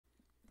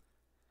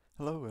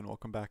Hello and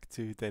welcome back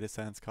to Data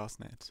Science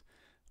CastNet.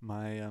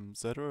 My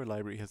Zotero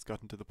library has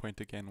gotten to the point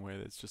again where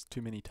there's just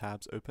too many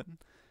tabs open,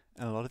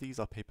 and a lot of these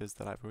are papers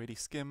that I've already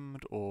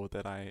skimmed or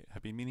that I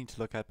have been meaning to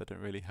look at but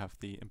don't really have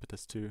the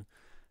impetus to.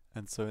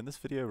 And so in this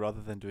video, rather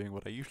than doing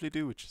what I usually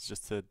do, which is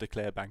just to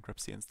declare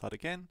bankruptcy and start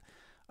again,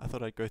 I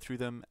thought I'd go through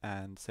them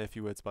and say a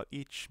few words about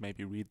each,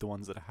 maybe read the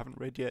ones that I haven't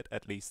read yet,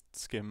 at least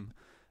skim,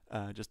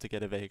 just to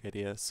get a vague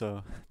idea.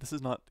 So this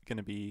is not going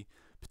to be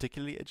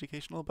particularly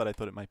educational, but I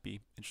thought it might be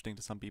interesting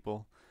to some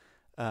people.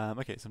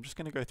 Okay, so I'm just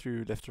going to go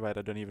through left to right.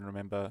 I don't even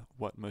remember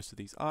what most of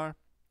these are,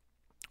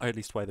 or at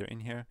least why they're in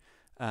here.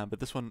 But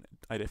this one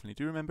I definitely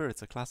do remember.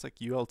 It's a classic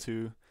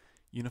UL2,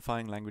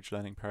 Unifying Language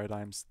Learning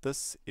Paradigms.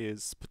 This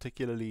is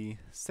particularly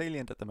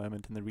salient at the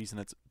moment, and the reason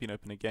it's been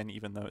open again,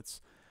 even though it's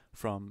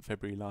from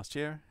February last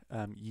year.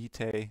 Yi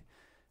Tae,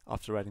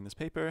 after writing this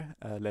paper,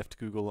 left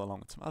Google along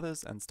with some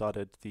others and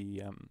started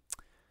the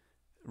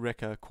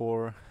Reka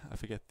Core, I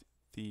forget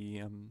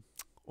the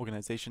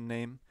organization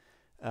name,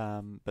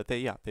 but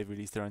they've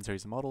released their own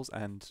series of models,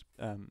 and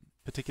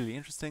particularly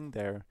interesting,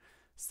 they're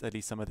at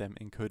least some of them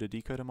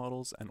encoder-decoder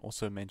models, and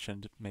also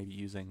mentioned maybe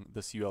using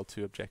this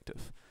UL2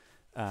 objective.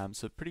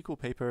 So pretty cool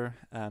paper,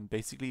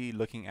 basically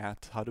looking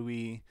at how do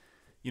we,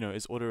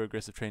 is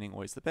autoregressive training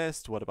always the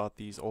best? What about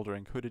these older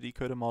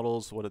encoder-decoder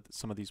models? What are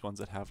some of these ones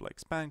that have like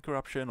span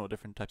corruption or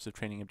different types of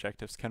training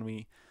objectives? Can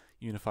we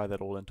unify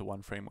that all into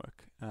one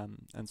framework?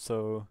 And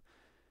so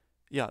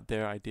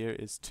their idea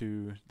is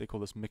they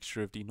call this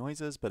mixture of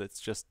denoisers, but it's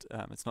just,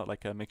 it's not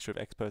like a mixture of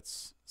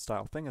experts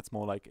style thing, it's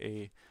more like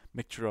a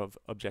mixture of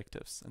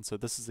objectives. And so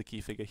this is the key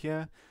figure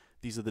here.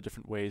 These are the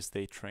different ways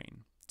they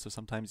train. So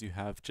sometimes you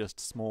have just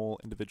small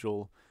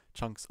individual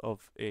chunks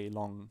of a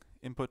long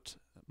input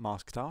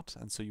masked out,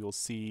 and so you'll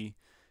see,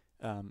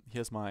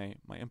 here's my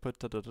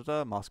input,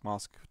 mask,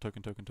 mask,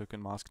 token, token,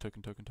 token, mask,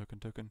 token, token, token,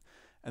 token,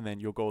 and then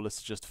your goal is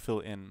to just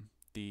fill in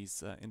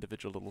these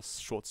individual little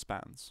short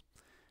spans.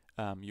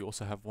 You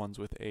also have ones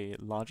with a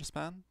larger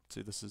span.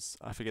 So this is,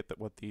 I forget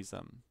what these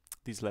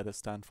letters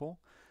stand for.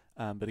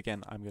 But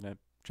again, I'm going to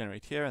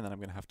generate here, and then I'm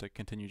going to have to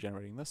continue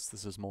generating this.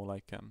 This is more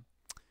like,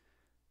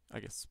 I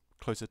guess,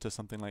 closer to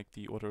something like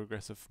the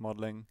autoregressive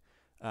modeling.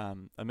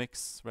 A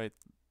mix, right?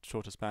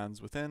 Shorter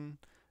spans within.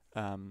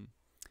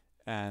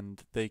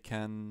 And they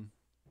can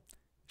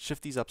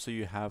shift these up so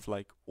you have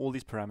like all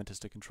these parameters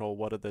to control.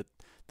 What are the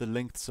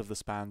lengths of the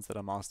spans that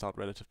are masked out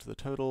relative to the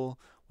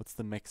total? What's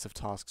the mix of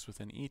tasks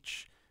within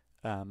each?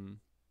 And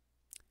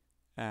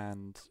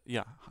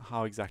yeah,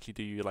 how exactly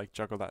do you like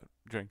juggle that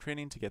during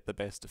training to get the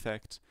best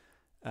effect?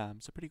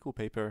 So pretty cool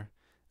paper.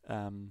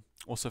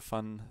 Also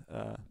fun.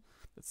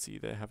 Let's see,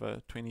 they have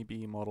a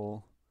 20B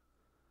model,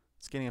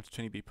 scaling up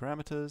to 20B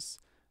parameters.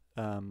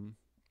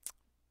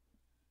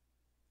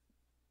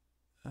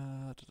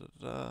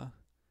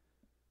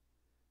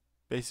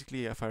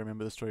 Basically, if I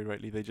remember the story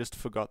rightly, they just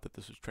forgot that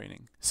this was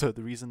training. So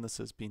the reason this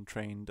has been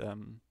trained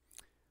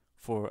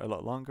for a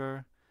lot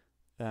longer,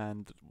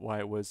 and why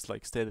it was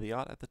like state of the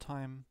art at the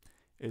time,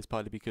 is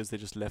partly because they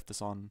just left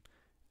this on,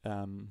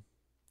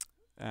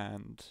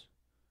 and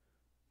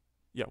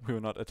yeah, we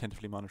were not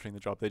attentively monitoring the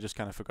job. They just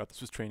kind of forgot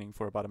this was training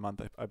for about a month,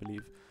 I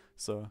believe.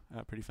 So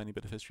pretty funny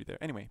bit of history there.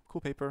 Anyway,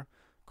 cool paper,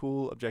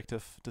 cool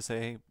objective to say,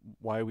 hey,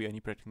 why are we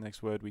only predicting the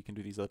next word? We can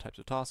do these other types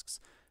of tasks,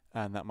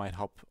 and that might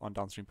help on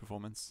downstream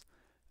performance.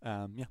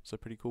 So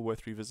pretty cool,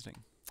 worth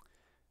revisiting.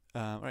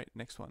 Alright,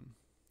 next one.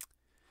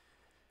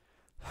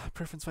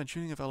 Preference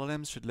fine-tuning of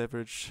LLMs should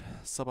leverage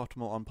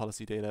suboptimal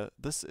on-policy data.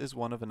 This is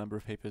one of a number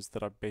of papers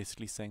that are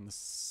basically saying the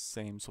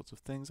same sorts of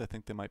things. I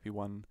think there might be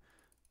one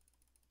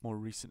more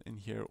recent in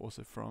here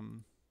also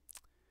from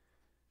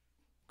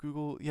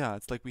Google. Yeah,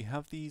 it's like we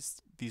have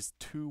these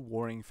two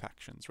warring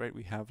factions, right?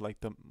 We have like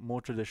the more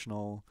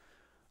traditional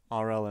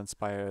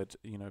RL-inspired,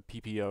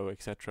 PPO,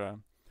 etc.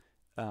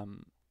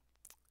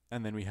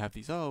 And then we have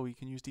these, we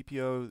can use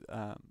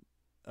DPO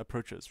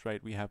approaches,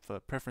 right? We have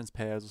preference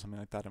pairs or something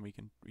like that, and we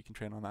can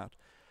train on that.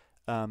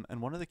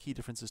 And one of the key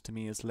differences to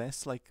me is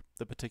less like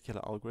the particular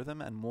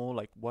algorithm and more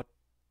like what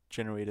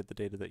generated the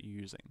data that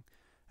you're using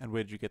and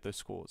where did you get those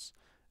scores.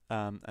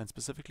 And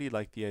specifically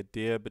like the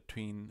idea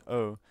between,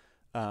 I'll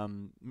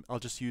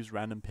just use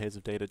random pairs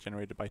of data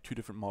generated by two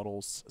different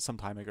models some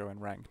time ago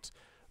and ranked,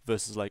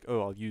 versus like,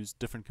 I'll use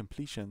different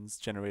completions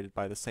generated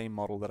by the same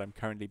model that I'm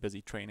currently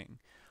busy training,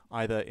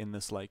 either in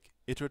this like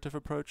iterative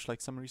approach,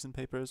 like some recent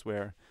papers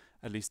where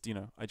at least,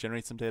 I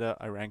generate some data,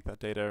 I rank that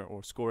data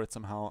or score it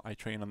somehow, I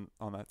train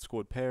on that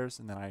scored pairs,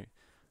 and then I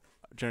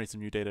generate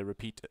some new data,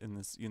 repeat in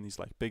these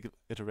like big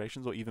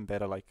iterations, or even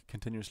better, like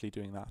continuously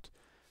doing that.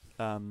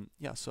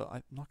 So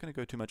I'm not going to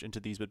go too much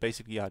into these, but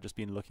basically, I've just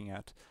been looking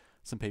at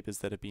some papers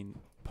that have been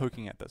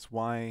poking at this.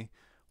 Why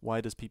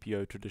does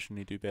PPO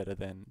traditionally do better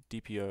than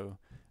DPO?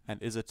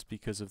 And is it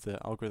because of the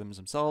algorithms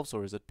themselves,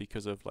 or is it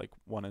because of like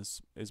one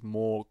is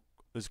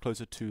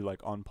closer to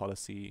like on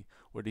policy,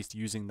 or at least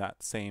using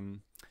that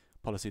same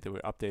policy that we're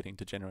updating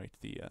to generate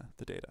the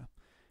data?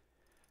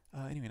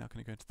 Anyway, not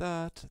going to go into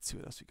that. Let's see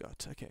what else we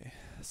got. Okay,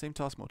 same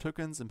task, more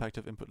tokens, impact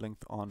of input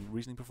length on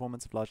reasoning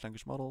performance of large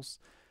language models.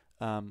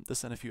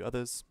 This and a few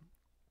others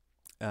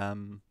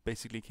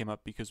basically came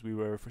up because we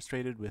were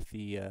frustrated with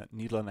the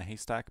needle in a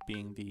haystack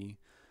being the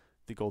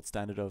gold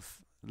standard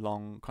of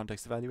long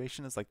context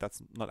evaluation. It's like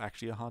that's not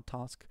actually a hard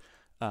task.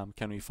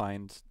 Can we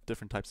find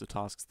different types of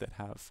tasks that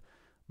have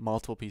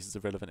multiple pieces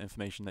of relevant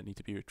information that need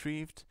to be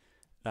retrieved,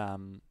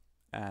 and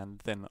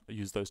then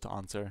use those to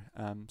answer?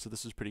 So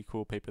this is a pretty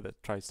cool paper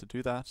that tries to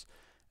do that,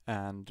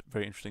 and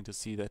very interesting to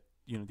see that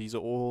these are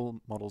all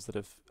models that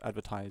have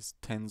advertised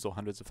tens or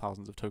hundreds of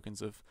thousands of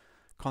tokens of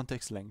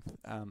context length,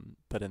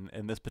 but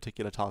in this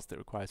particular task that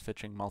requires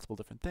fetching multiple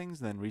different things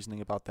and then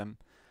reasoning about them,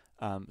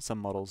 some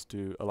models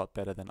do a lot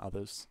better than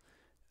others.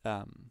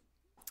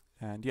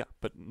 And yeah,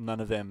 but none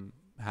of them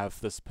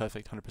have this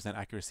perfect 100%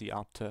 accuracy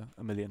out to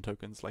a million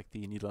tokens like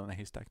the needle in a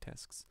haystack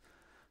tasks.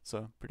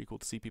 So pretty cool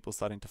to see people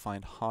starting to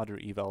find harder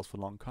evals for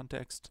long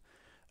context.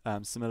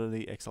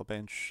 Similarly,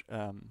 XLBench,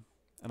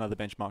 another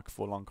benchmark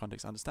for long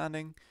context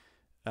understanding.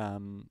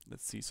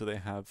 Let's see, so they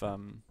have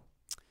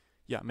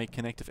make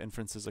connective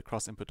inferences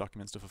across input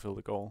documents to fulfill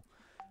the goal.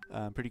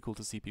 Pretty cool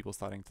to see people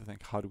starting to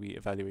think, how do we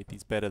evaluate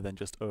these better than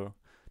just, oh,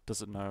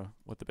 does it know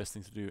what the best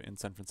thing to do in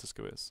San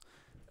Francisco is?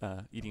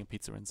 Eating a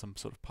pizza in some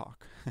sort of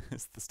park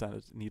is the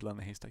standard needle in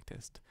the haystack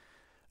test.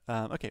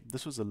 Okay,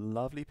 this was a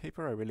lovely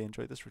paper. I really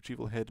enjoyed this.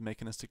 Retrieval head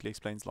mechanistically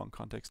explains long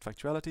context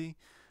factuality.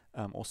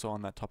 Also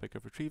on that topic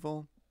of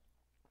retrieval.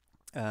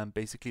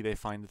 Basically, they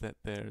find that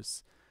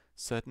there's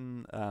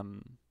certain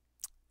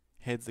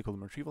heads, they call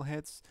them retrieval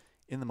heads,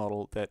 in the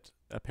model that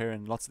appear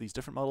in lots of these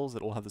different models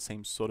that all have the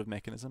same sort of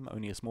mechanism.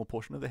 Only a small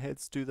portion of the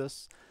heads do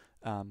this.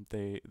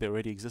 They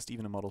already exist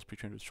even in models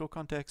pre-trained with short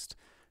context,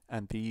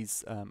 and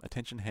these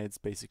attention heads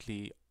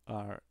basically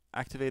are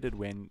activated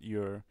when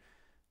you're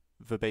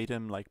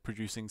verbatim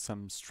producing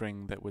some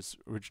string that was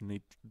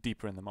originally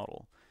deeper in the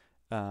model.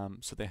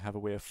 So they have a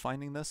way of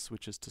finding this,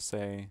 which is to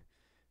say,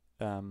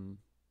 does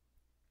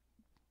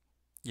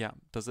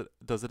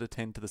it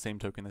attend to the same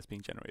token that's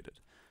being generated?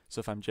 So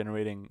if I'm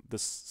generating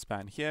this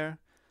span here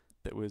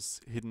that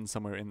was hidden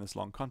somewhere in this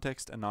long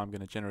context, and now I'm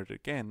going to generate it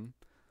again,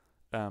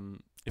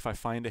 if I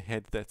find a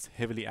head that's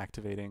heavily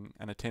activating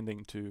and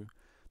attending to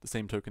the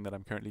same token that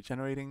I'm currently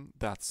generating,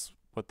 that's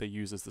what they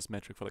use as this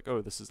metric for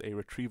oh, this is a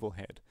retrieval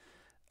head.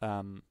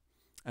 And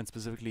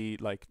specifically,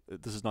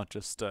 this is not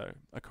just a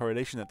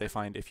correlation that they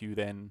find. If you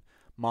then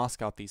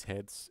mask out these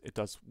heads, it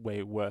does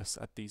way worse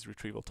at these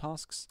retrieval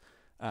tasks,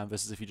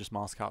 versus if you just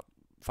mask out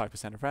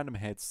 5% of random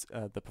heads,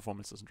 the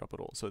performance doesn't drop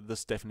at all. So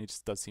this definitely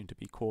just does seem to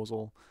be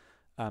causal.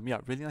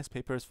 Really nice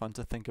paper. It's fun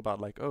to think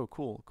about, oh,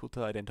 cool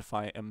to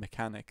identify a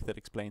mechanic that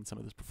explains some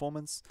of this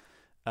performance,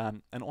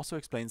 and also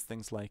explains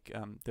things like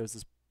there's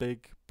this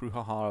big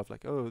brouhaha of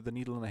oh, the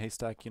needle in the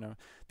haystack,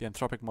 the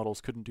anthropic models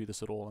couldn't do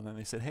this at all. And then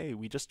they said, hey,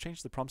 we just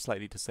changed the prompt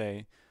slightly to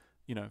say,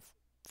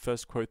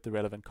 first quote the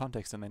relevant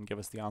context and then give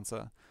us the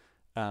answer.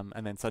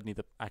 And then suddenly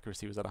the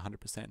accuracy was at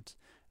 100%.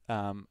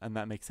 And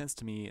that makes sense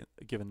to me,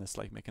 given this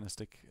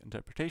mechanistic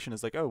interpretation,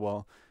 is oh,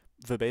 well,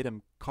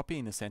 verbatim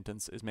copying a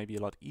sentence is maybe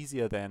a lot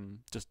easier than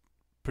just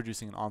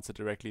producing an answer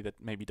directly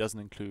that maybe doesn't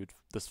include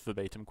this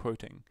verbatim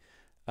quoting.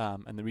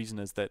 And the reason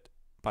is that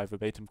by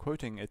verbatim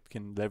quoting, it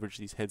can leverage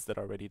these heads that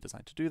are already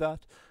designed to do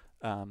that,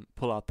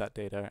 pull out that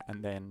data,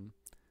 and then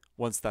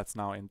once that's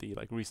now in the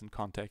recent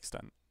context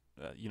and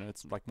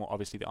it's more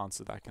obviously the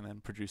answer, that can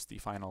then produce the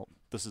final,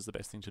 this is the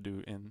best thing to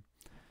do in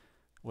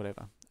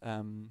whatever.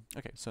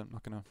 Okay, so I'm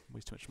not going to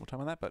waste too much more time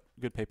on that, but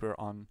good paper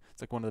on,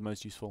 it's one of the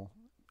most useful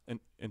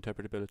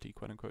interpretability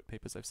quote-unquote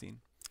papers I've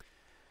seen.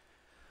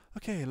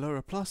 Okay,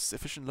 LoRa Plus,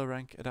 efficient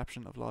low-rank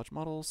adaptation of large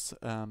models.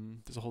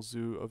 There's a whole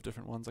zoo of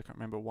different ones. I can't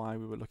remember why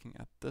we were looking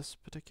at this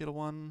particular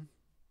one.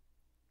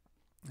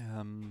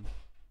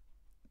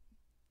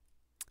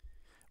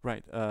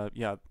 Right, I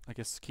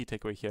guess key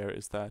takeaway here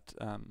is that,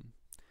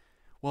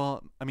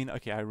 well, I mean,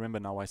 okay, I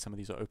remember now why some of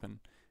these are open.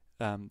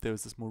 There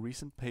was this more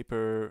recent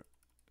paper,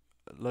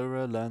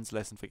 LoRa learns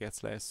less and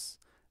forgets less,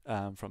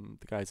 from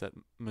the guys at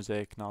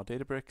Mosaic, now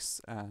Databricks,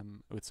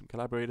 with some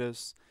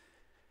collaborators.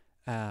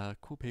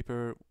 Cool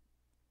paper.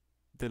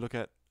 They look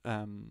at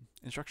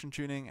instruction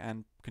tuning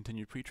and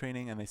continued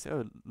pre-training, and they say,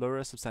 oh,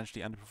 LoRa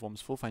substantially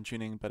underperforms full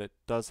fine-tuning, but it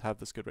does have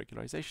this good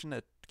regularization.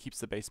 It keeps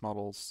the base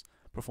model's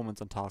performance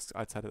on tasks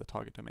outside of the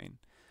target domain.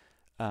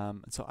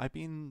 And so I've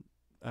been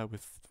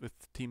with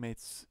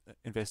teammates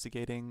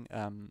investigating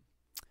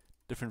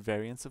different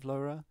variants of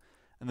LoRa,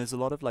 and there's a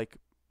lot of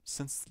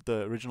since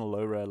the original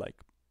LoRa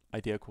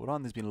idea caught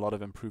on, there's been a lot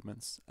of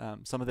improvements.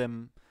 Some of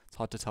them, it's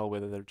hard to tell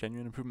whether they're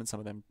genuine improvements. Some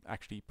of them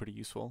actually pretty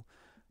useful.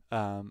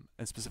 And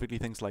specifically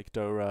things like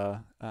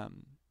DORA,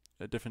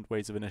 different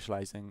ways of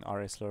initializing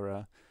RS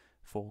LoRa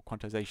for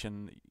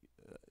quantization,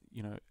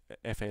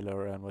 FA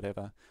LoRa and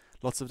whatever.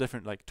 Lots of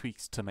different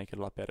tweaks to make it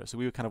a lot better. So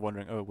we were kind of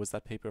wondering, oh, was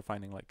that paper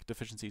finding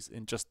deficiencies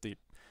in just the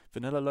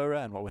vanilla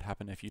LoRa, and what would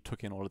happen if you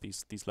took in all of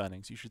these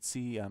learnings? You should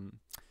see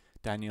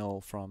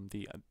Daniel from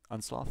the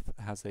Unsloth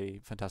has a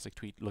fantastic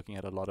tweet looking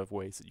at a lot of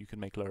ways that you can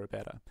make LoRa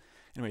better.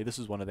 Anyway, this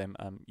is one of them,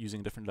 using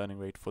a different learning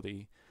rate for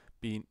the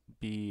B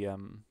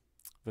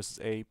versus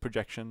A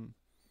projection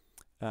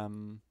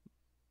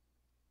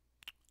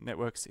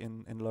networks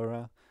in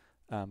LoRa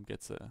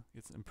gets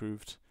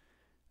improved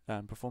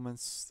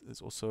performance.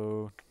 There's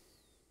also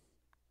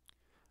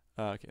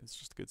okay, it's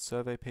just a good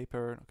survey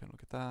paper. Not gonna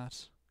look at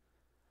that.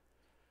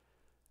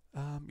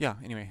 Yeah.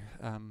 Anyway,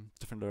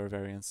 different LoRa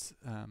variants.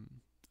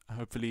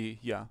 Hopefully,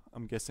 yeah.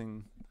 I'm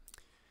guessing.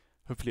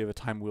 Hopefully, over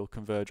time, we'll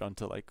converge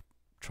onto like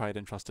tried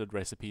and trusted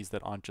recipes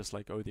that aren't just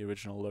like, oh, the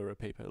original LoRa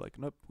paper. Like,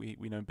 nope, we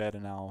know better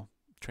now.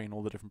 Train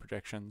all the different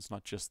projections,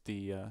 not just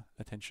the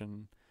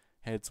attention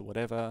heads or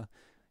whatever.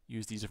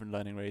 Use these different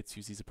learning rates.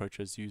 Use these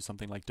approaches. Use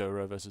something like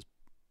DORA versus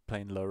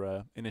plain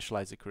LoRa.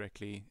 Initialize it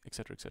correctly,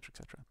 etc., etc.,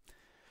 etc.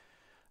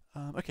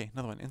 Okay,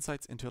 another one.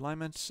 Insights into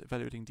alignment,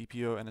 evaluating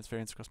DPO and its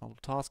variance across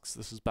multiple tasks.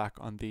 This is back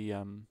on the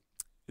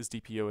is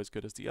DPO as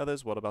good as the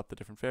others? What about the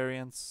different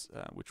variants?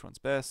 Which one's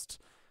best?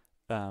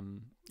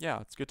 Yeah,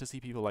 it's good to see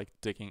people like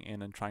digging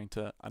in and trying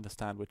to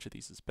understand which of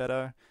these is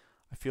better.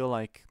 I feel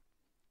like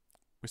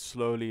we're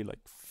slowly like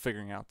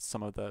figuring out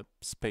some of the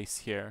space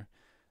here.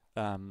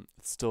 It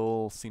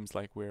still seems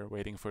like we're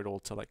waiting for it all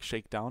to like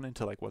shake down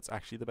into like what's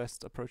actually the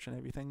best approach and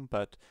everything,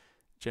 but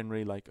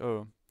generally like,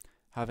 oh,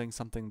 having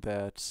something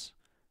that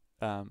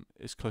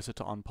is closer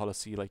to on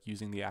policy, like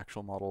using the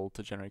actual model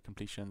to generate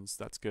completions,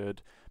 that's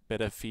good.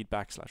 Better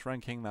feedback /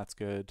 ranking, that's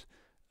good.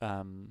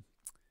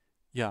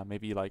 Yeah,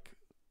 maybe like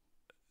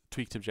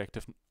tweaked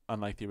objective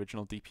unlike the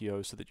original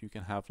DPO so that you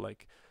can have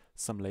like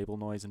some label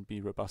noise and be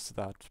robust to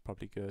that,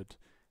 probably good.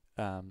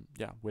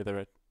 Yeah, whether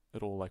it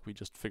all like we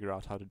just figure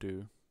out how to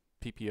do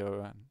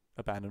PPO and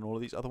abandon all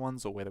of these other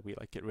ones, or whether we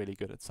like get really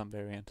good at some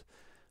variant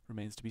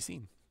remains to be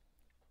seen.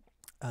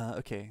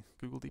 Okay,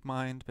 Google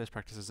DeepMind, best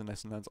practices and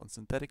lesson learns on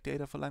synthetic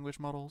data for language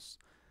models.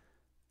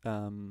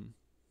 I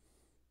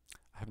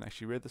haven't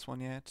actually read this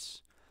one yet,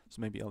 so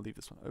maybe I'll leave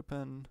this one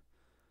open.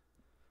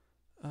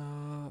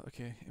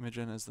 Okay,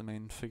 Imogen is the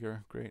main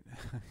figure, great.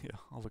 Yeah,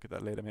 I'll look at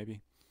that later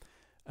maybe.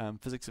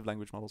 Physics of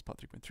Language Models Part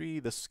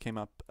 3.3, this came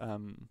up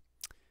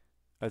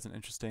as an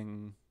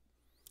interesting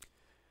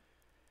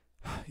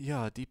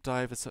deep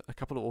dive. It's a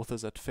couple of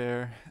authors at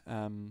FAIR,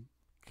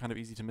 kind of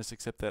easy to miss,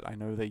 except that I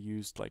know they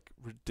used like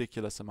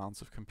ridiculous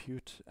amounts of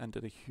compute and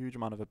did a huge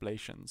amount of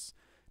ablations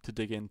to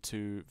dig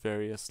into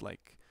various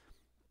like,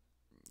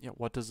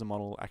 what does the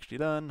model actually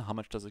learn, how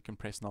much does it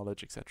compress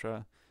knowledge,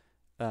 etc.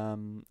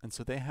 And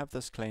so they have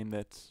this claim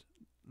that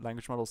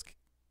language models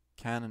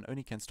can and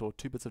only can store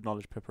 2 bits of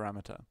knowledge per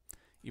parameter,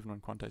 even when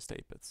quantized to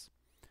 8 bits.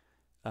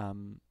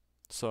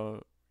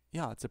 So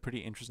yeah, it's a pretty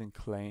interesting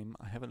claim.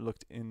 I haven't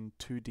looked in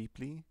too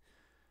deeply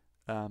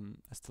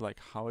as to like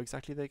how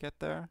exactly they get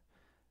there.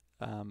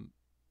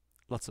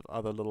 Lots of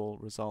other little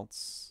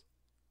results.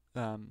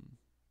 Yeah,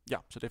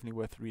 so definitely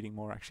worth reading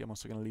more. Actually, I'm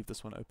also going to leave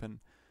this one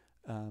open.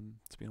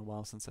 It's been a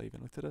while since I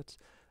even looked at it.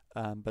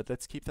 But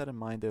let's keep that in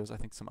mind. There was, I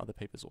think, some other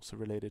papers also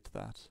related to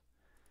that.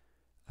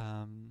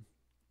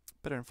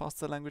 Better and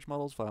faster language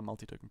models via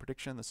multi-token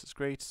prediction. This is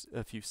great.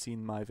 If you've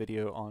seen my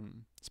video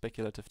on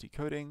speculative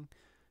decoding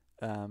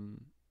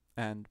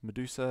and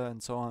Medusa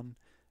and so on,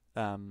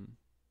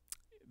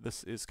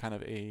 this is kind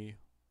of a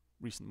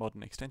recent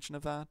modern extension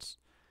of that.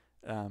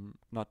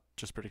 Not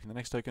just predicting the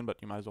next token, but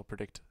you might as well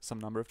predict some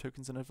number of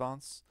tokens in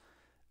advance.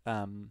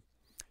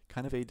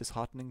 Kind of a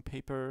disheartening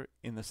paper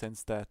in the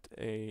sense that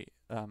a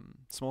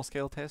small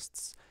scale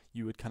tests,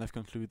 you would kind of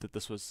conclude that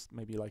this was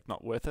maybe like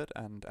not worth it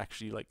and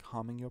actually like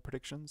harming your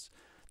predictions.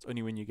 It's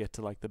only when you get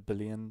to like the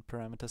billion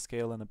parameter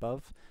scale and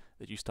above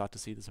that you start to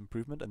see this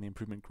improvement, and the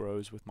improvement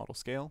grows with model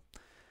scale.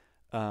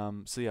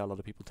 So yeah, a lot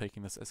of people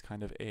taking this as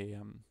kind of a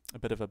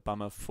bit of a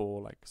bummer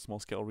for like small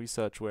scale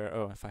research, where,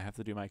 oh, if I have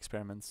to do my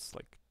experiments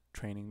like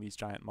training these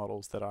giant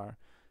models that are,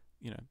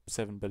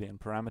 7 billion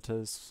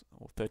parameters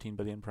or 13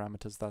 billion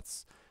parameters,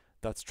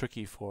 that's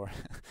tricky for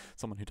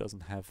someone who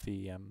doesn't have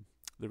the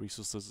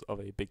resources of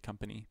a big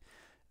company.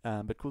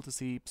 But cool to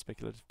see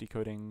speculative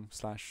decoding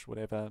 /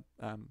 whatever.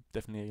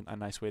 Definitely a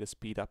nice way to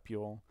speed up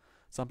your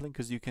sampling,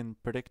 because you can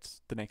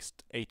predict the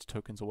next 8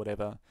 tokens or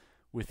whatever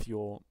with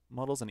your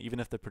models, and even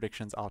if the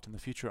predictions out in the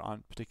future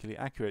aren't particularly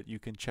accurate, you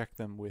can check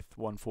them with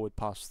one forward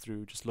pass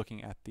through, just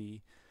looking at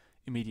the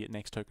immediate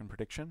next token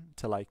prediction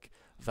to like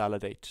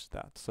validate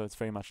that. So it's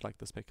very much like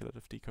the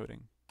speculative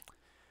decoding.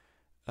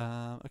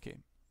 Okay,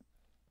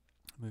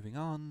 moving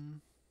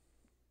on.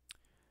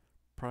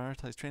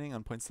 Prioritize training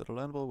on points that are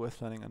learnable,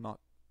 worth learning and not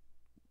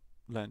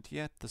learned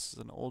yet. This is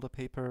an older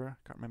paper.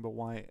 Can't remember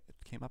why it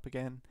came up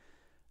again,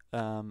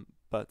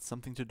 but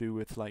something to do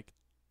with like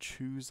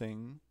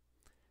choosing.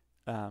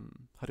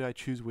 How do I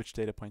choose which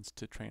data points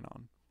to train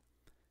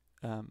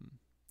on?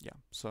 Yeah,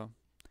 so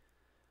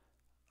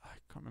I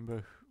can't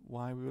remember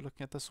why we were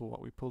looking at this or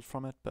what we pulled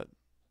from it, but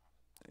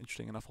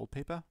interesting enough old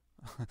paper.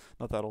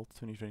 Not that old,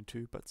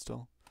 2022, but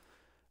still.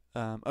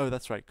 Oh,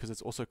 that's right, because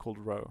it's also called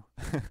row.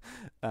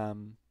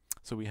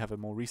 So we have a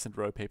more recent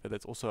row paper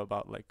that's also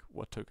about like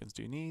what tokens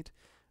do you need,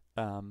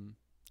 and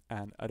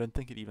I don't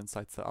think it even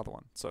cites the other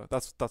one. So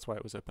that's why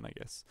it was open, I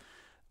guess.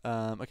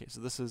 Okay, so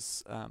this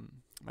is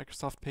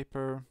Microsoft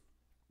paper.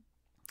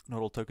 Not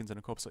all tokens in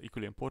a corpus are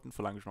equally important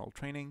for language model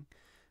training.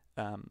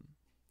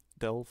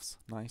 Delves,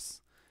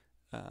 nice.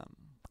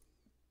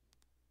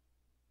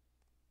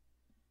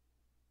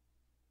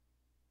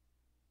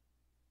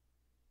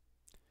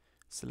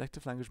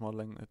 Selective language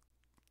modeling that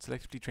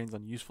selectively trains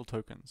on useful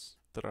tokens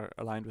that are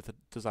aligned with a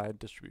desired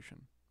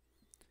distribution.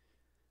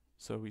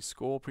 So we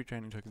score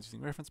pre-training tokens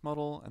using reference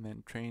model and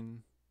then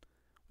train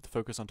with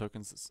focus on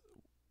tokens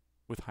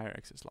with higher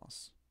excess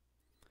loss.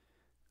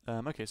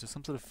 Okay, so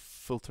some sort of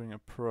filtering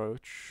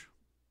approach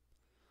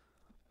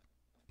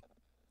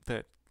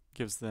that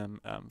gives them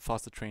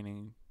faster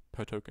training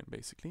per token,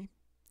 basically.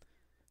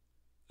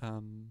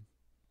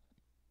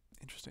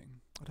 Interesting.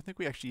 I don't think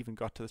we actually even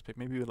got to this paper.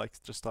 Maybe we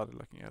just started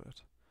looking at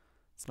it.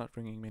 It's not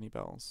ringing many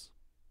bells.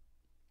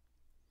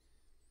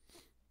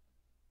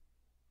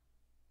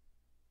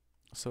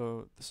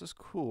 So this is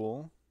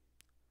cool.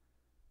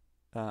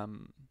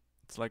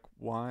 It's like,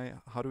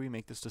 how do we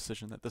make this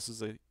decision that this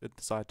is a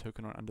desired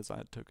token or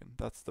undesired token?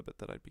 That's the bit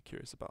that I'd be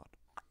curious about.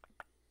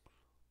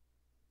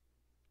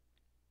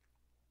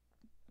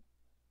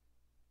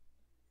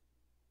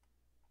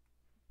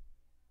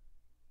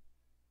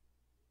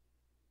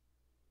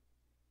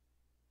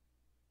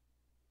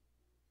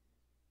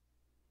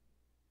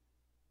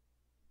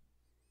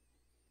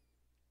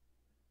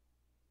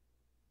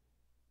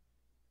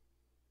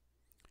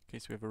 Okay,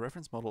 so we have a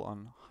reference model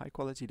on high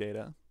quality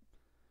data.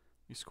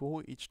 We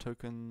score each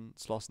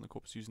token's loss in the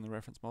corpus using the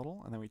reference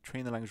model, and then we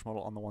train the language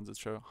model on the ones that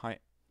show high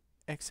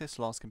excess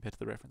loss compared to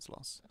the reference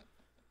loss.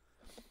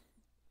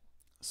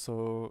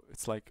 So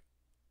it's like,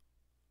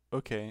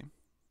 okay,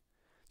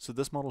 so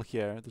this model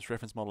here, this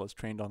reference model is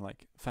trained on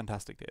like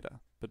fantastic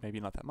data, but maybe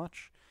not that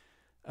much.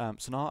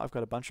 So now I've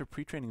got a bunch of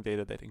pre-training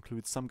data that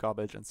includes some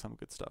garbage and some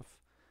good stuff.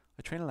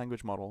 I train a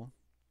language model,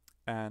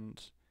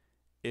 and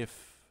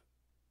if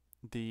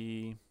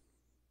the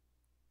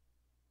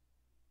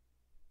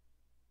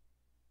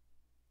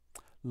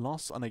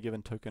loss on a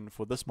given token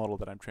for this model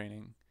that I'm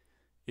training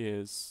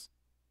is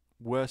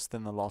worse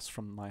than the loss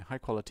from my high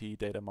quality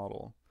data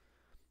model,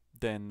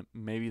 then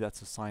maybe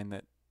that's a sign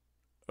that,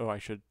 oh, I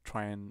should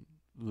try and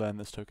learn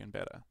this token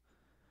better,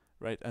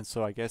 right? And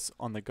so I guess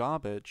on the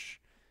garbage,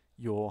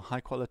 your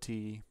high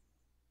quality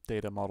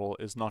data model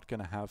is not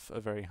going to have a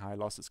very high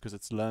losses because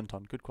it's learned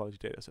on good quality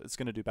data, so it's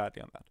going to do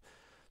badly on that.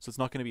 So it's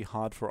not going to be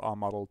hard for our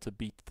model to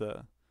beat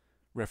the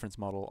reference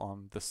model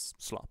on this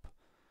slop.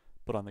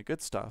 But on the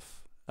good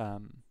stuff,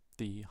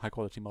 the high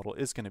quality model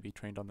is going to be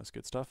trained on this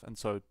good stuff, and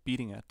so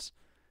beating it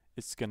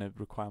is going to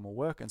require more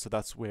work, and so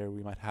that's where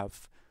we might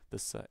have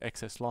this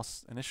excess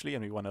loss initially,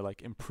 and we want to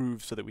like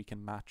improve so that we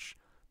can match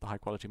the high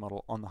quality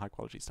model on the high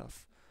quality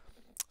stuff.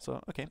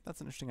 So okay,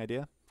 that's an interesting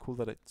idea. Cool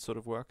that it sort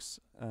of works.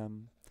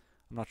 I'm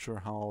not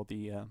sure how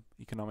the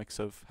economics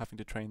of having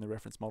to train the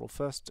reference model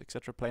first,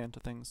 etc., play into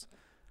things,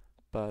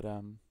 but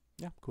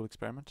yeah, cool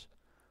experiment.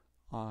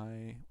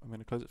 I'm going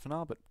to close it for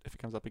now, but if it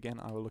comes up again,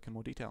 I will look in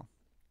more detail.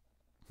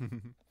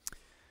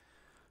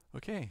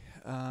 Okay,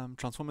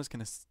 transformers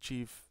can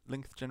achieve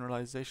length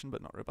generalization,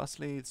 but not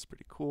robustly. It's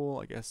pretty cool.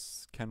 I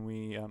guess, can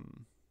we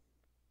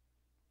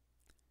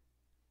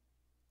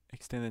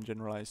extend and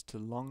generalize to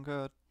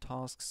longer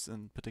tasks,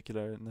 in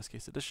particular, in this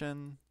case,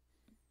 addition?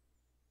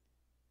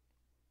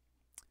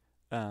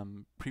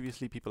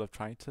 Previously, people have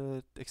tried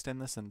to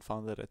extend this and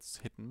found that it's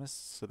hit and miss.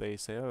 So they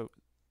say, oh,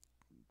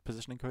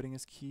 position encoding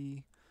is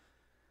key.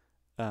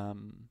 There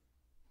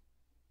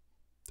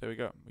we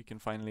go. We can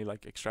finally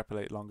like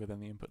extrapolate longer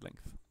than the input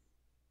length.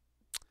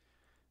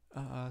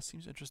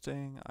 Seems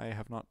interesting. I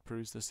have not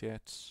perused this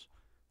yet.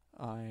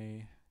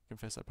 I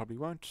confess I probably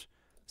won't.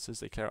 This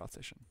is a clear out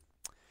session.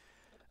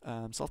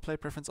 Self-play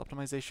preference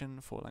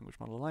optimization for language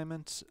model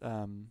alignment.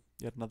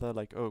 Yet another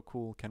like, oh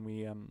cool, can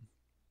we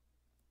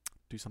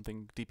do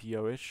something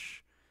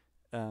DPO-ish?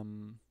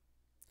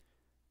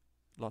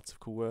 Lots of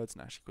cool words,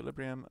 Nash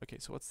equilibrium. Okay,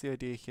 so what's the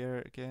idea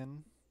here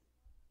again?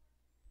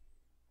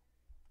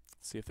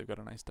 See if they've got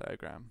a nice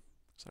diagram.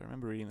 So I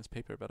remember reading this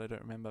paper, but I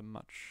don't remember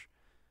much,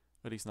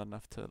 or at least not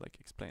enough to like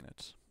explain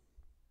it.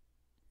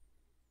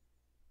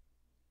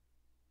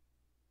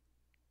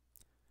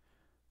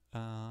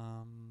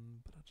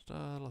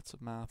 Lots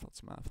of math, lots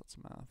of math, lots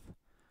of math.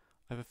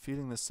 I have a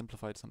feeling this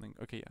simplified something.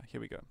 Okay, yeah,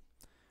 here we go.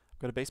 I've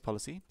got a base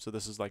policy, so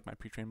this is like my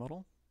pre-trained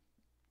model.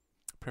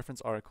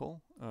 Preference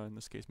oracle, in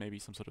this case maybe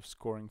some sort of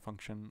scoring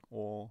function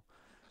or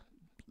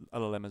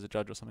LLM as a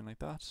judge or something like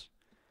that.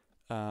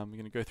 We're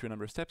going to go through a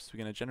number of steps. We're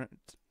going to generate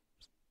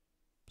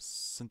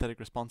synthetic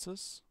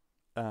responses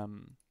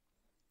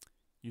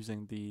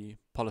using the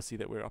policy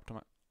that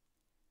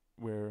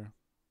we're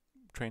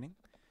training.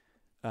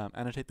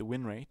 Annotate the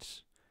win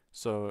rate.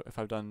 So if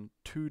I've done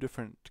 2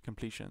 different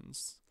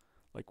completions,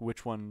 like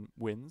which one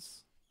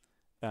wins,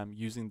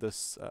 using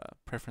this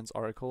preference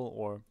oracle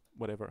or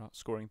whatever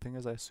scoring thing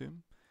is, I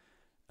assume.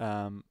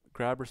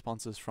 Grab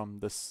responses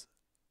from this.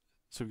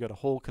 So we've got a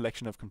whole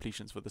collection of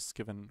completions for this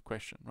given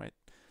question, right?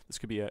 This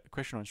could be a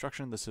question or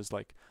instruction. This is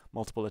like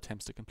multiple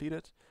attempts to complete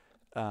it.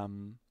 I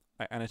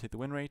annotate the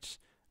win rate,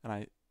 and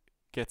I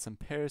get some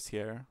pairs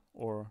here,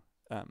 or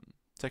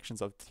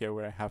sections of here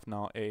where I have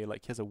now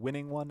here's a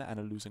winning one and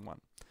a losing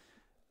one.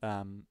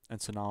 And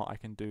so now I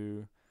can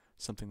do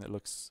something that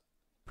looks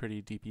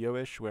pretty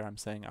DPO-ish, where I'm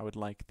saying I would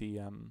like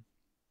the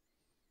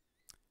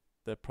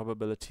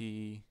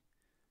probability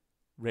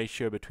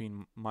ratio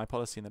between my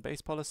policy and the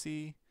base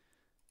policy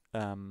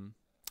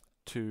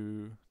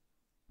to,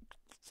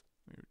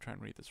 let me try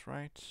and read this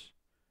right.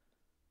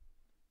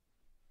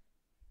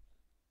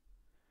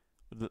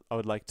 I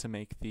would like to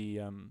make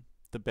the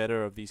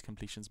better of these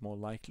completions more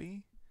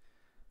likely.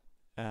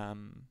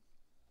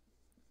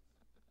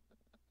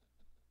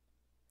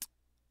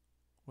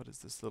 What is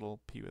this little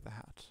P with a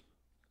hat?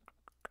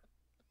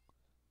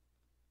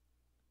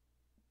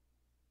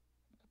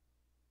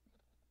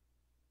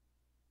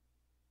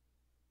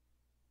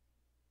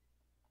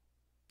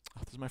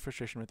 Oh, this is my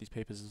frustration with these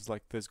papers, is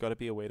like there's got to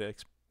be a way to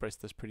express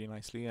this pretty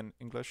nicely in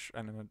English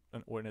and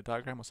or in a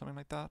diagram or something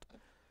like that.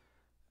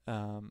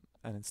 And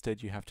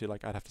instead you have to,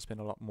 like, I'd have to spend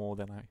a lot more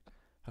than I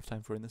have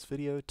time for in this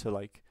video to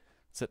like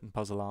sit and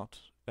puzzle out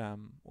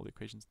all the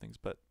equations and things.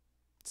 But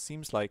it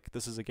seems like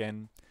this is,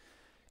 again,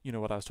 you know,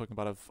 what I was talking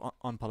about of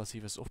on policy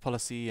versus off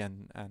policy,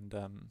 and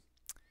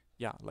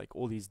yeah, like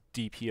all these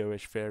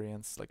DPO-ish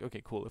variants. Like,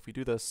 okay, cool, if we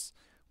do this,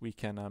 we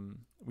can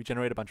we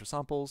generate a bunch of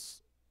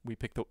samples, we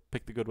pick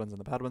the good ones and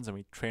the bad ones, and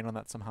we train on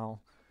that somehow,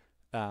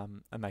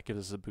 and that gives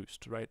us a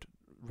boost, right?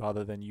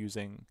 Rather than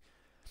using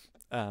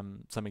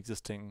some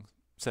existing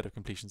set of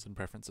completions and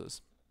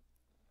preferences.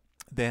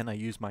 Then I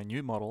use my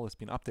new model that's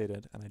been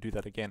updated, and I do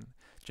that again.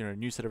 Generate a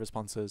new set of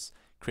responses,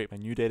 create my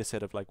new data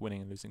set of like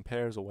winning and losing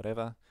pairs or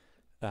whatever,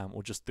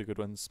 or just the good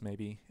ones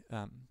maybe,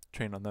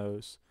 train on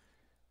those,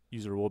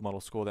 use a reward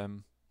model, score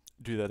them,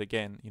 do that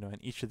again, you know,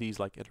 and each of these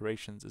like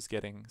iterations is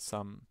getting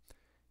some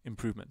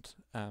improvement,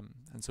 and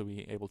so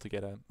we're able to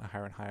get a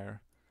higher and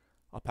higher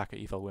alpaca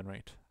eval win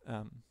rate.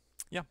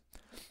 Yeah,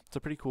 so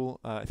pretty cool.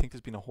 I think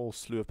there's been a whole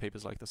slew of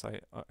papers like this.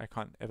 I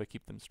can't ever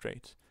keep them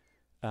straight,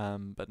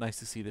 but nice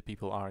to see that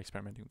people are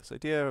experimenting with this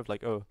idea of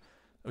like, oh,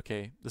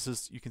 okay, this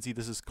is, you can see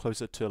this is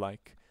closer to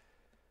like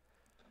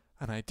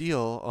an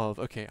ideal of,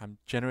 okay, I'm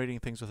generating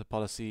things with a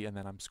policy and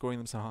then I'm scoring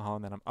them somehow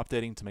and then I'm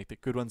updating to make the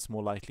good ones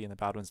more likely and the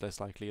bad ones less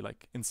likely,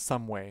 like in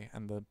some way,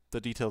 and the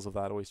details of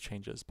that always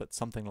changes, but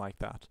something like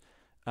that.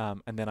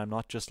 And then I'm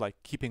not just like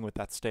keeping with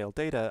that stale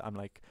data, I'm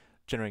like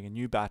generating a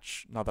new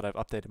batch now that I've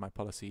updated my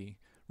policy,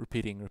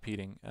 repeating,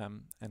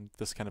 and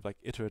this kind of like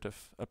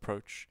iterative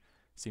approach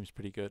seems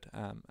pretty good.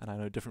 And I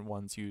know different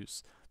ones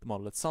use the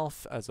model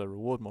itself as a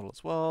reward model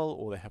as well,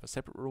 or they have a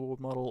separate reward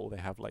model, or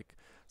they have like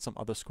some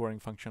other scoring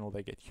function, or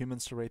they get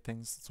humans to rate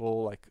things. It's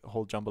all like a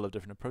whole jumble of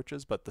different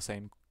approaches, but the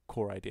same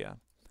core idea.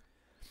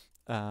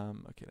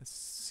 Okay, let's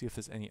see if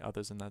there's any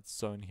others in that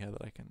zone here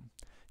that I can,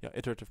 yeah,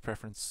 iterative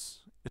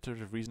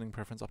reasoning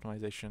preference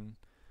optimization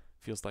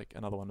feels like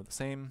another one of the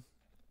same.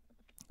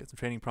 Get some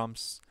training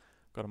prompts,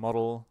 got a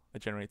model, I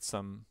generate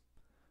some,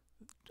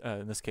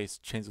 in this case,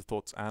 chains of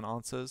thoughts and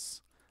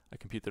answers. I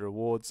compute the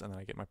rewards, and then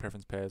I get my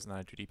preference pairs, and then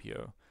I do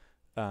DPO.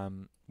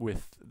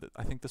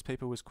 I think this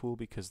paper was cool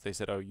because they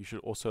said, oh, you should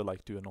also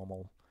like do a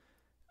normal,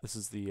 this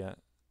is the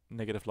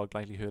negative log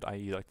likelihood,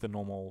 i.e. like the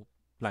normal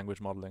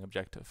language modeling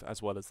objective,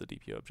 as well as the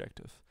DPO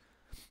objective.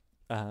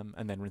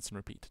 And then rinse and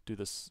repeat, do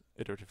this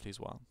iteratively as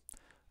well.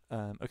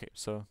 Okay,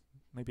 so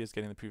maybe it's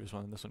getting the previous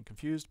one and this one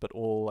confused, but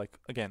all like,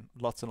 again,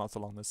 lots and lots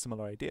along this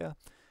similar idea.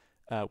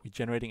 We're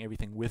generating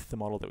everything with the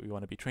model that we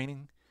want to be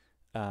training.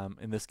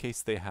 In this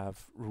case, they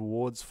have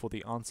rewards for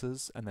the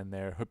answers, and then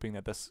they're hoping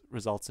that this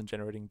results in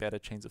generating better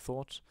chains of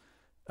thought.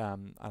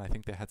 And I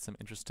think they had some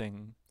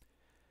interesting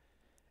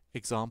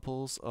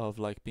examples of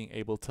like being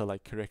able to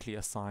like correctly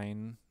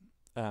assign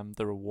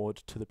the reward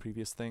to the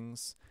previous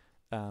things.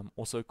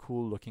 Also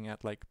cool looking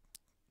at like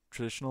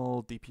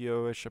traditional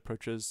DPO-ish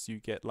approaches. You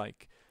get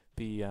like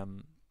the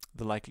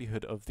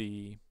likelihood of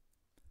the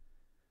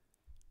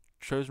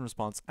chosen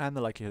response and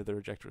the likelihood of the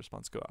rejected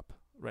response go up,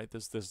 right?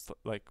 There's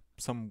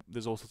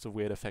all sorts of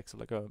weird effects of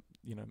like, oh,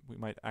 you know, we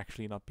might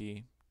actually not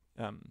be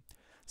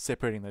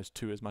separating those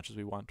two as much as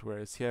we want,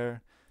 whereas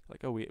here,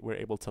 like, oh, we're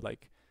able to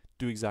like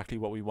do exactly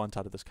what we want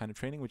out of this kind of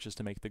training, which is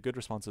to make the good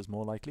responses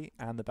more likely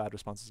and the bad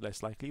responses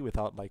less likely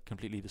without like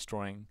completely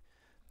destroying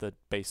the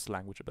base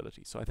language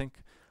ability. So I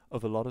think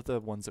of a lot of the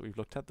ones that we've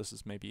looked at, this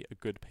is maybe a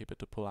good paper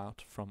to pull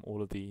out from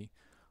all of the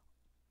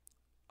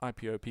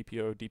IPO,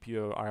 PPO,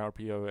 DPO,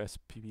 IRPO,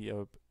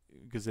 SPPO,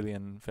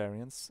 gazillion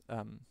variants.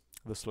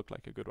 This looked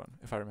like a good one,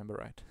 if I remember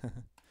right.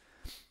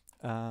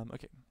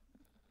 Okay.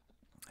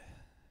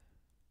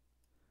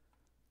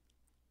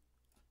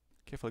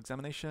 Careful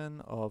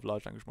examination of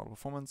large language model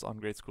performance on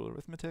grade school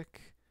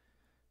arithmetic.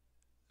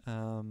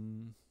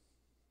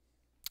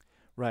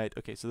 Right,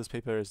 okay, so this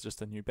paper is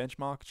just a new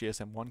benchmark,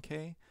 GSM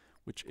 1K,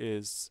 which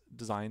is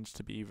designed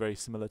to be very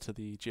similar to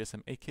the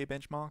GSM 8K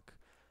benchmark,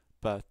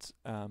 but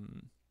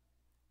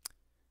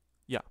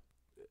yeah,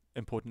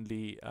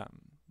 importantly,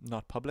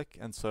 not public,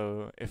 and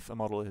so if a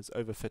model is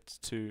overfit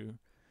to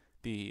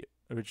the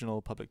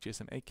original public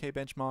GSM 8K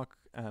benchmark,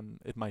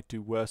 it might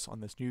do worse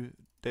on this new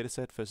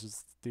dataset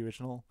versus the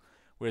original,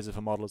 whereas if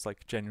a model is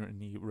like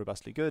genuinely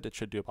robustly good, it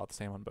should do about the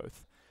same on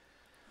both.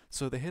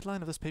 So the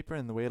headline of this paper,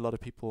 and the way a lot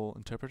of people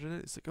interpreted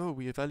it, is like, oh,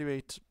 we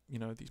evaluate, you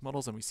know, these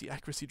models and we see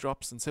accuracy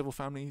drops in several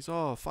families.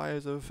 Oh,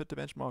 Fire's overfit to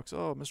benchmarks.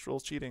 Oh,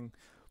 Mistral's cheating.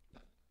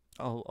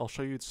 I'll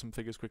show you some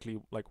figures quickly,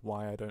 like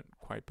why I don't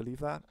quite believe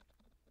that.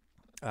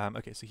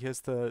 Okay, so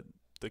here's the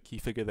key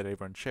figure that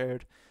everyone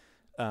shared.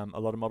 A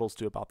lot of models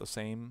do about the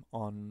same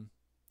on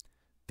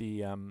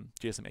the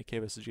GSM 8K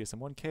versus GSM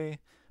 1K,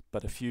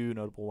 but a few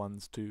notable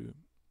ones do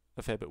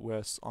a fair bit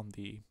worse on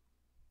the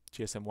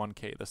GSM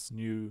 1K, this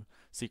new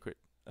secret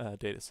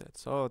data set.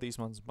 So these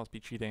ones must be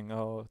cheating.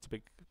 Oh, it's a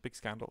big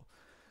scandal.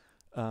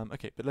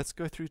 Okay, but let's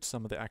go through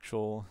some of the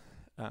actual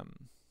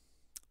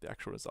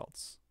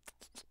results.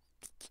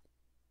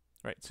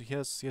 Right, so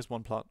here's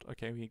one plot.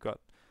 Okay, we got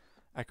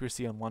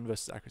accuracy on one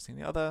versus accuracy on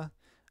the other,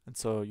 and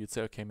so you'd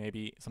say, okay,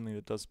 maybe something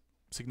that does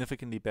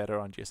significantly better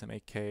on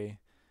GSM 8K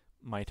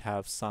might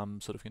have some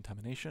sort of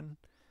contamination.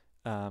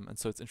 And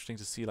so it's interesting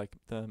to see like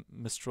the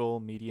Mistral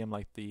medium,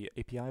 like the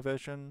API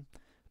version,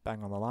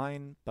 bang on the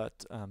line,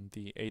 but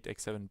the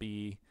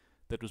 8X7B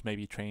that was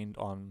maybe trained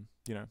on,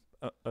 you know,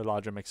 a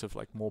larger mix of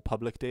like more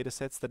public data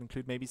sets that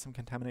include maybe some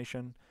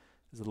contamination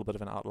is a little bit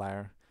of an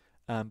outlier.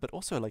 But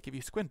also, like, if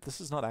you squint, this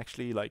is not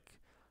actually like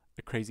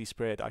a crazy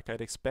spread. Like,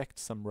 I'd expect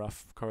some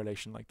rough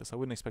correlation like this. I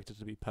wouldn't expect it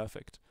to be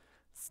perfect.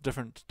 It's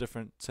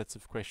different sets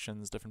of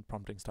questions, different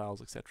prompting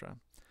styles, etc.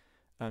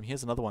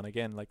 Here's another one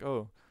again, like,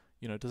 oh,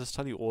 you know, does this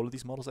tell you all of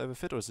these models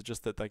overfit, or is it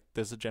just that like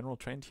there's a general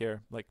trend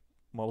here? Like,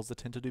 models that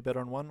tend to do better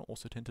on one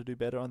also tend to do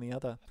better on the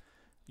other.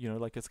 You know,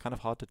 like, it's kind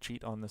of hard to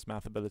cheat on this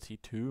math ability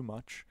too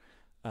much.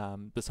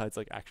 Besides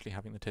like actually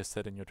having the test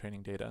set in your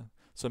training data.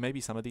 So maybe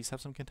some of these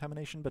have some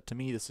contamination, but to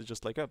me this is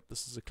just like, oh,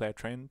 this is a clear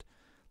trend.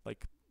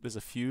 Like, there's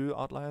a few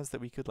outliers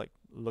that we could like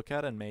look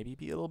at and maybe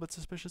be a little bit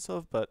suspicious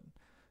of, but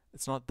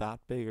it's not that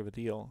big of a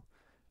deal.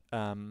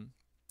 And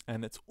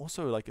it's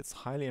also like, it's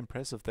highly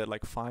impressive that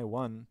like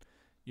Phi1,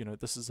 you know,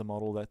 this is a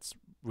model that's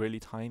really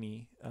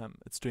tiny.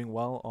 It's doing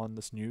well on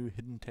this new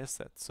hidden test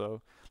set.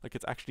 So like,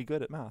 it's actually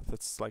good at math.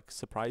 It's like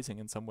surprising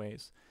in some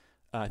ways.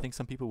 I think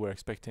some people were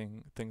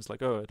expecting things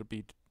like, oh, it'll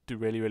do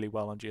really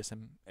well on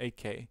GSM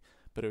 8K,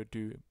 but it would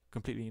do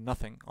completely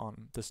nothing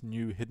on this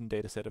new hidden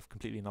data set of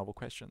completely novel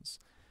questions.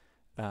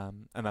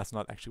 And that's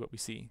not actually what we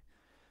see.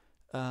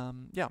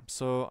 Yeah,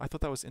 so I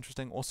thought that was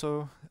interesting.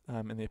 Also,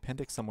 in the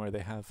appendix somewhere, they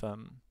have,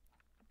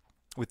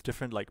 with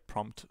different like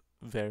prompt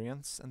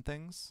variants and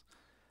things,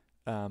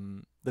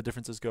 the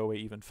differences go away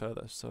even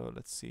further. So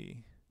let's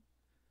see.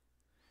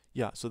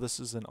 Yeah, so this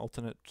is an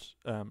alternate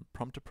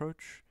prompt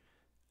approach.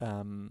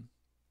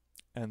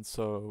 And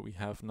so we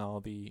have now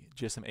the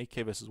GSM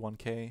 8K versus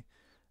 1K.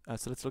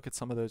 So let's look at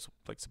some of those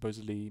like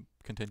supposedly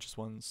contentious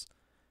ones.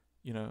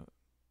 You know,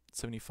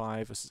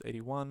 75 versus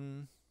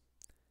 81.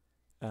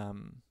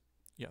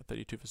 Yeah,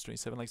 32 versus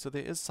 27. Like, so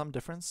there is some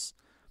difference,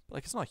 but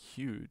like, it's not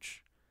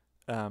huge.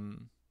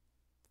 And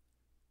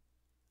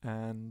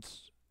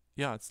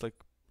yeah, it's like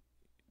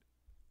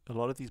a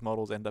lot of these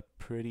models end up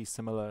pretty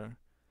similar.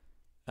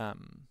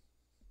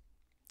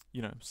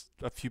 You know,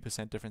 a few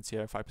percent difference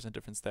here, 5%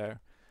 difference there.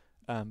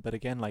 But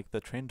again, like, the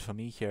trend for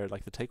me here,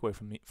 like the takeaway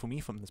for me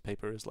from this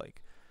paper is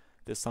like,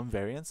 there's some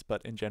variance,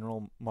 but in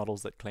general,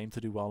 models that claim to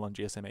do well on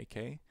GSM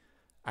 8K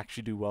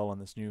actually do well on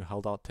this new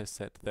held out test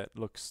set that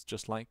looks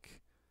just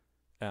like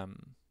GSM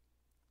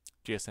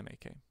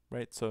 8K,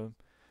 right? So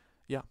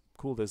yeah,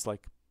 cool. There's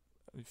like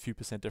a few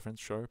percent difference,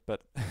 sure,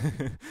 but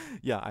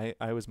yeah,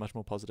 I was much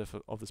more positive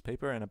of this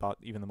paper and about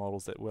even the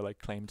models that were like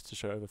claimed to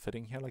show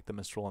overfitting here, like the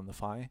Mistral and the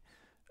Phi.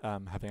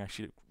 Having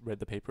actually read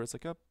the paper, it's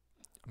like, oh,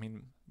 I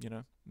mean, you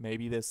know,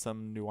 maybe there's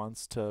some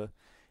nuance to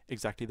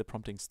exactly the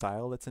prompting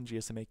style that's in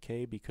GSM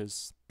 8K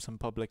because some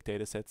public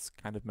data sets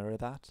kind of mirror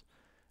that.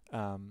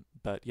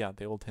 But yeah,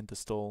 they all tend to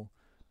still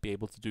be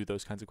able to do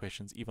those kinds of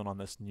questions even on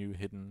this new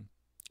hidden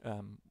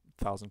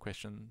 1,000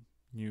 question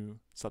new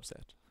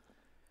subset.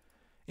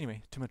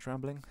 Anyway, too much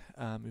rambling.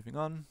 Moving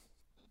on.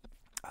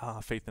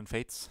 Faith and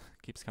Fates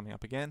keeps coming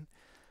up again.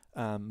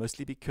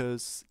 Mostly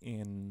because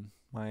in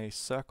my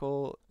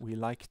circle we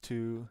like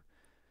to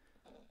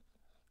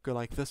go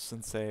like this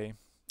and say,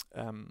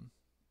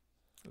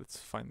 let's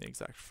find the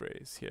exact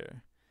phrase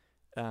here.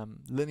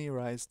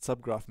 Linearized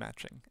subgraph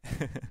matching.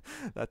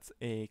 That's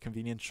a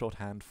convenient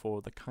shorthand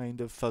for the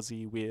kind of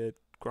fuzzy, weird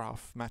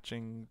graph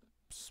matching,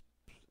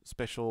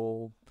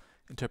 special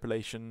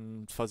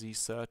interpolation, fuzzy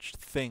search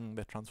thing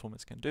that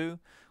transformers can do.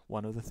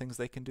 One of the things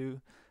they can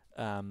do.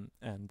 And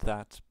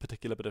that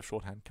particular bit of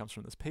shorthand comes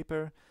from this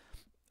paper.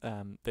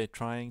 They're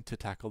trying to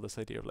tackle this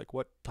idea of like,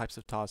 what types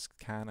of tasks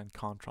can and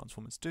can't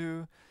transformers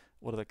do?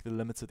 What are like the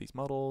limits of these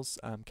models?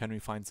 Can we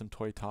find some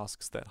toy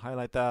tasks that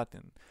highlight that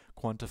and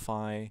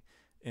quantify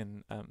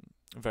in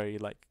very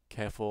like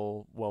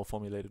careful,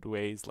 well-formulated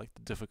ways, like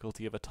the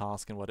difficulty of a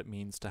task and what it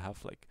means to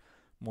have like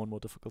more and more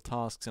difficult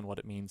tasks and what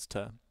it means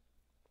to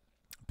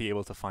be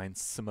able to find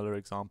similar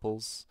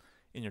examples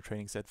in your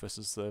training set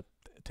versus the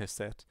test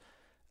set.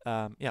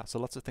 Yeah, so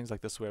lots of things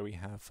like this where we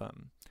have,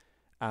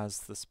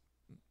 as this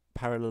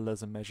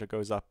parallelism measure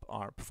goes up,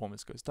 our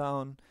performance goes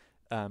down.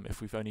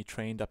 If we've only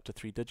trained up to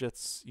 3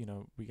 digits, you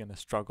know, we're going to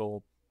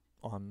struggle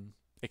on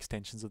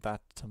extensions of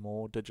that to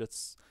more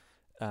digits.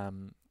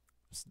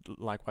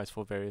 Likewise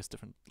for various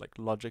different like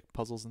logic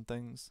puzzles and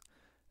things.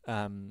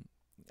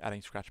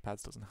 Adding scratch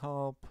pads doesn't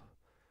help.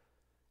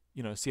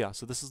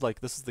 so this is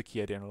the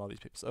key idea in a lot of these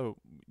papers.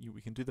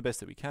 We can do the best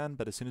that we can,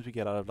 but as soon as we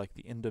get out of like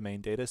the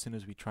in-domain data, as soon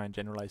as we try and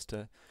generalize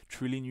to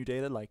truly new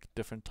data, like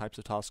different types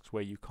of tasks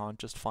where you can't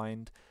just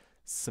find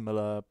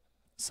similar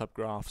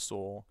subgraphs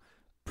or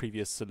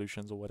previous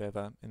solutions or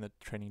whatever in the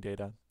training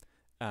data,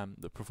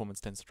 the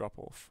performance tends to drop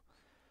off.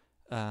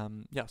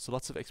 So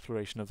lots of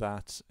exploration of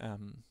that.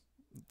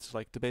 It's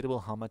like debatable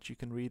how much you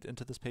can read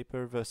into this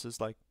paper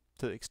versus like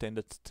to extend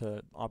it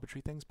to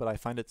arbitrary things, but I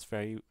find it's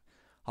very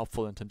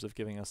helpful in terms of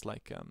giving us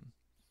like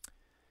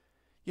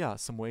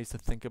some ways to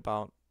think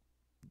about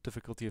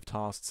difficulty of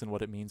tasks and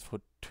what it means for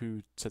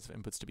two sets of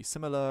inputs to be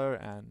similar,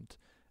 and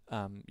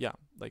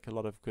like a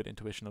lot of good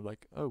intuition of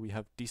like, we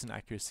have decent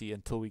accuracy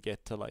until we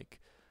get to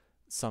like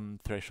some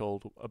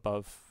threshold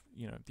above,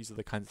 these are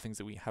the kinds of things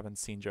that we haven't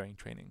seen during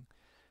training.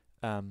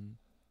 And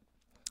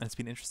it's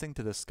been interesting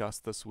to discuss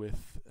this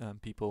with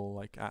people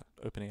like at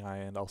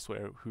OpenAI and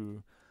elsewhere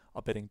who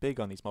are betting big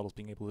on these models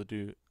being able to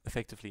do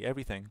effectively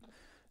everything.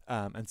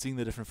 And seeing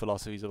the different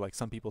philosophies of like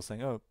some people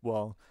saying, it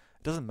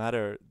doesn't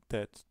matter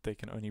that they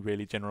can only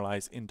really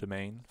generalize in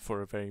domain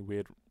for a very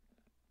weird,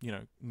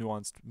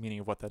 nuanced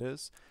meaning of what that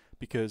is,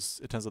 because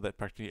it turns out that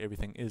practically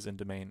everything is in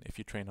domain if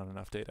you train on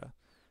enough data.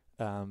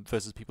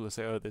 Versus people who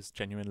say, there's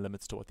genuine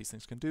limits to what these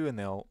things can do, and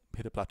they'll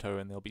hit a plateau,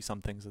 and there'll be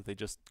some things that they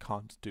just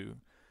can't do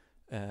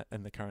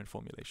in the current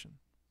formulation.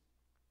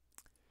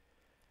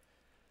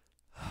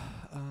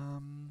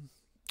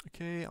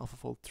 Okay,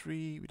 AlphaFold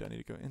 3, we don't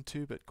need to go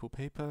into, but cool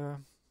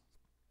paper.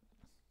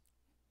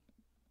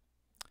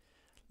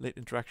 Late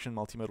interaction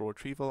multimodal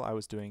retrieval. I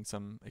was doing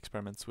some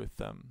experiments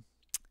with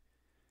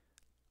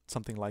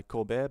something like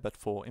Colbert, but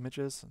for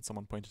images, and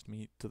someone pointed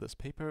me to this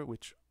paper,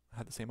 which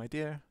had the same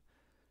idea.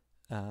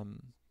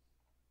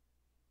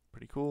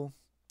 Pretty cool.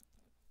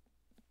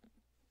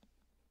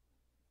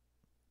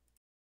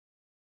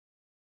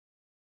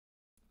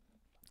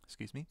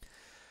 Excuse me.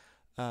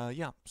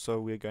 So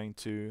we're going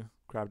to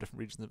grab different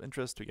regions of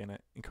interest, we're going to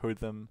encode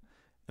them,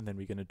 and then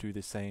we're going to do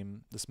the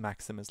same. This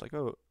maxim is like,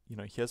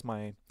 here's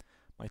my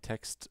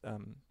text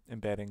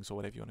embeddings, or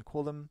whatever you want to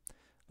call them.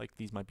 Like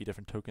these might be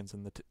different tokens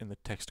in the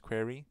text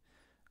query.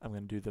 I'm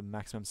going to do the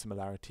maximum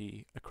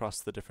similarity across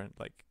the different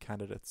like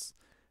candidates.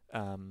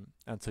 And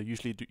so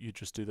usually you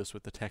just do this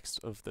with the text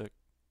of the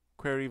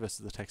query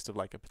versus the text of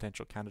like a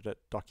potential candidate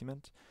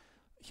document.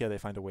 Here they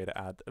find a way to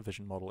add a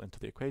vision model into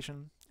the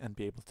equation and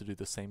be able to do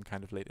the same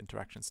kind of late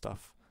interaction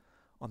stuff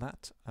on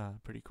that.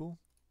 Pretty cool.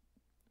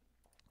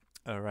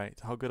 Alright,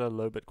 how good are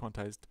low-bit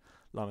quantized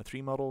Llama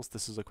 3 models?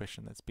 This is a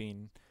question that's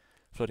been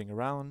floating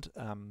around.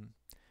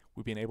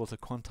 We've been able to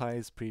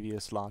quantize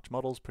previous large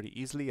models pretty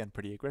easily and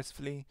pretty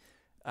aggressively.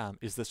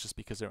 Is this just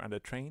because they're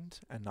undertrained?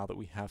 And now that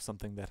we have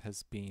something that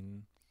has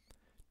been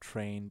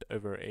trained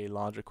over a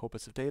larger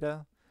corpus of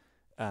data,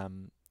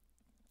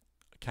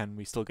 can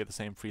we still get the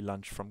same free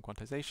lunch from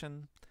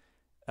quantization?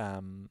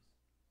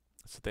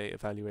 So they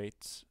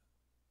evaluate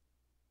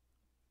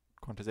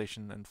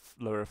quantization and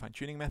lower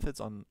fine-tuning methods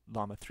on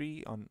Llama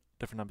 3 on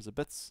different numbers of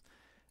bits,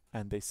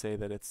 and they say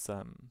that it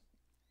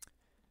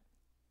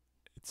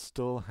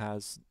still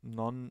has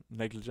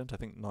non-negligent, I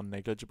think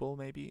non-negligible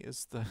maybe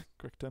is the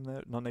correct term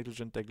there,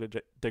 non-negligent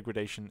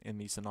degradation in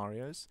these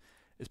scenarios,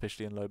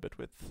 especially in low bit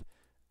width.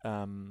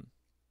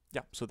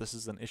 So this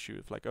is an issue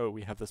of like,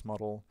 we have this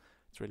model,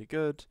 it's really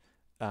good,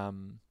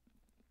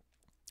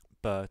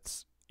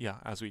 but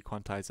as we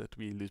quantize it,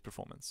 we lose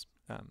performance,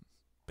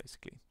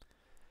 basically.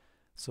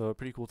 So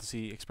pretty cool to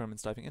see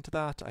experiments diving into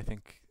that. I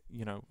think,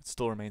 it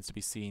still remains to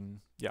be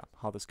seen,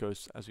 how this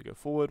goes as we go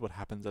forward, what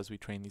happens as we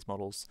train these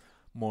models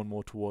more and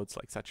more towards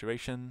like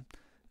saturation.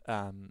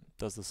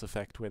 Does this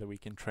affect whether we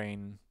can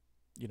train,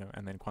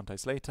 and then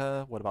quantize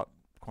later? What about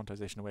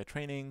quantization aware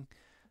training?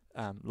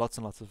 Lots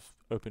and lots of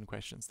open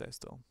questions there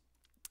still.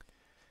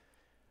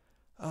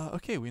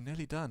 Okay, we're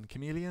nearly done.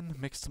 Chameleon,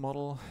 mixed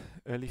model,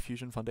 early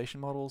fusion foundation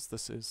models.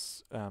 This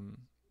is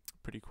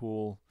pretty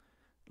cool,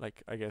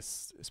 like I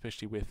guess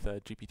especially with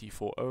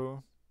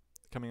GPT-4o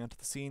coming onto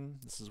the scene.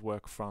 This is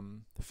work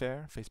from the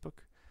Fair,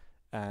 Facebook,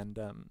 and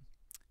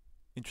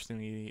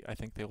interestingly, I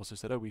think they also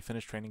said, we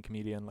finished training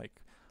Chameleon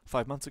like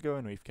 5 months ago,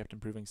 and we've kept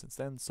improving since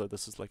then, so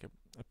this is like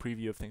a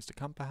preview of things to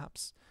come,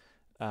 perhaps.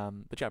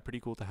 But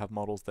pretty cool to have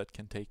models that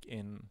can take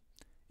in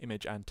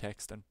image and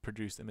text and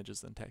produce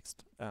images and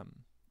text.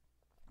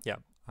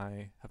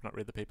 I have not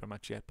read the paper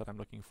much yet, but I'm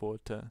looking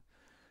forward to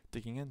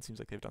digging in. Seems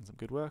like they've done some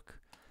good work.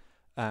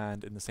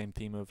 And in the same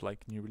theme of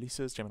like new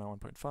releases, Gemini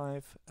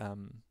 1.5,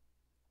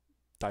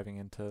 diving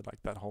into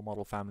like that whole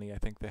model family, I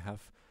think they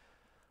have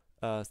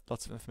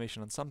lots of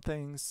information on some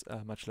things,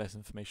 much less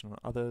information on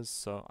others.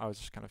 So I was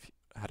just kind of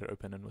had it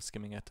open and was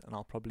skimming it, and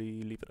I'll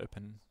probably leave it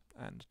open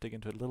and dig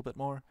into it a little bit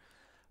more.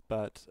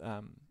 But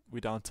we're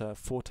down to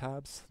 4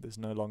 tabs. There's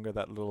no longer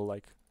that little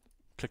like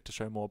click to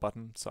show more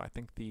button. So I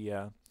think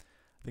the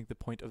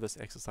point of this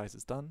exercise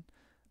is done.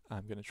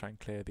 I'm going to try and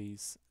clear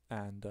these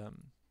and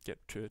get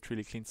to a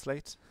truly clean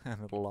slate,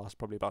 and it'll last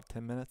probably about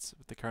 10 minutes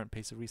with the current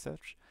pace of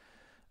research.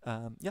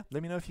 Yeah,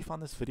 let me know if you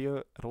found this video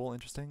at all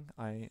interesting.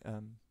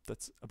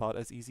 That's about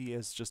as easy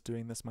as just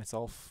doing this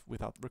myself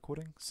without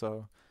recording.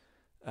 So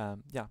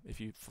yeah, if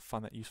you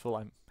find that useful,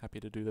 I'm happy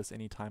to do this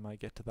anytime I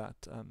get to that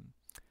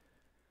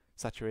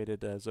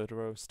saturated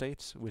Zotero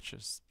state, which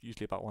is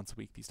usually about once a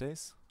week these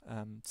days.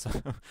 So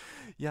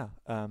yeah,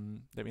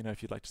 let me know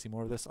if you'd like to see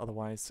more of this.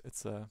 Otherwise,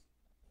 it's a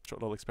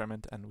short little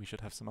experiment, and we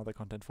should have some other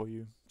content for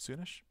you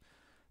soonish.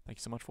 Thank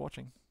you so much for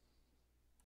watching.